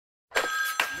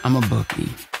I'm a bookie.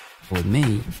 With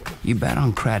me, you bet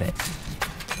on credit.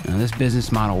 Now, this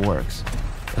business model works,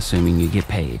 assuming you get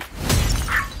paid.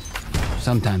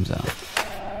 Sometimes, though,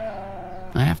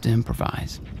 I have to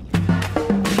improvise.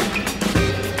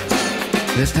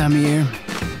 This time of year,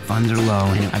 funds are low,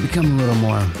 and I become a little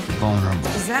more vulnerable.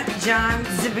 Is that John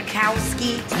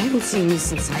Zibikowski? I haven't seen you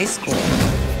since high school.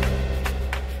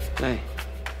 Hey.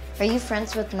 Are you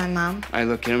friends with my mom?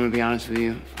 Look, kid, I'm gonna be honest with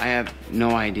you. I have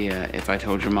no idea if I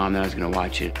told your mom that I was gonna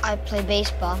watch it. I play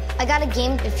baseball. I got a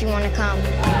game if you want to come.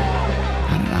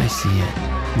 How did I see it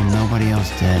when nobody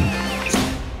else did?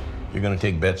 You're gonna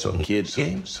take bets on kids'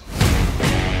 games?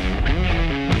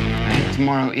 Hey,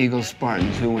 tomorrow, Eagles,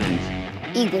 Spartans, who wins?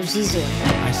 Eagles easily.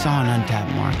 I saw an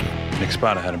untapped market. Nick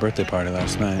Spada had a birthday party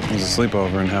last night. It was a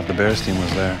sleepover and half the Bears team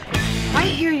was there. I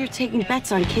hear you're taking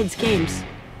bets on kids' games.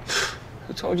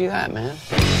 Who told you that, man?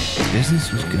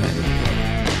 Business was good.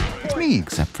 It's me.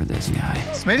 Except for this guy.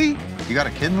 Smitty, you got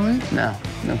a kid in the league?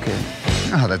 No kid.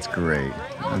 Oh, that's great.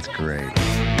 That's great.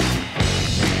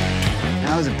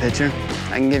 I was a pitcher.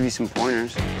 I can give you some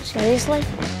pointers. Seriously?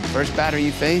 First batter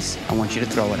you face, I want you to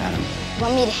throw it at him.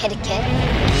 Want me to hit a kid?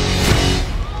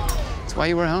 That's why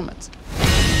you wear helmets.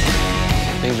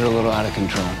 Things are a little out of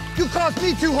control. You cost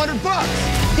me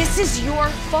 $200. This is your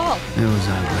fault. It was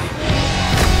ugly.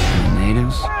 The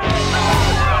natives,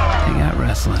 they got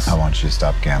restless. I want you to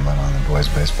stop gambling on the boys'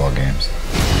 baseball games.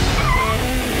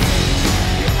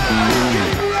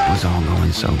 It was all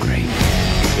going so great.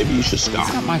 Maybe you should stop.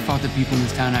 It's not my fault that people in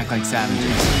this town act like savages.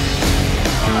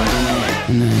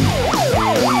 And then,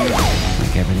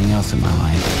 like everything else in my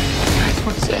life,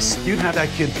 What's this? You'd have that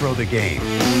kid throw the game.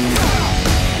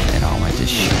 it all went to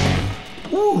shit.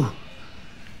 Ooh,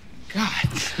 God.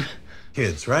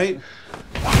 kids, right?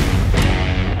 What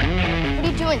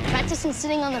are you doing? Practicing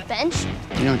sitting on the bench?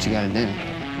 You know what you gotta do?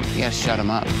 You gotta shut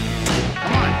him up.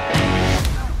 Come on.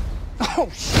 Oh,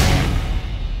 shit.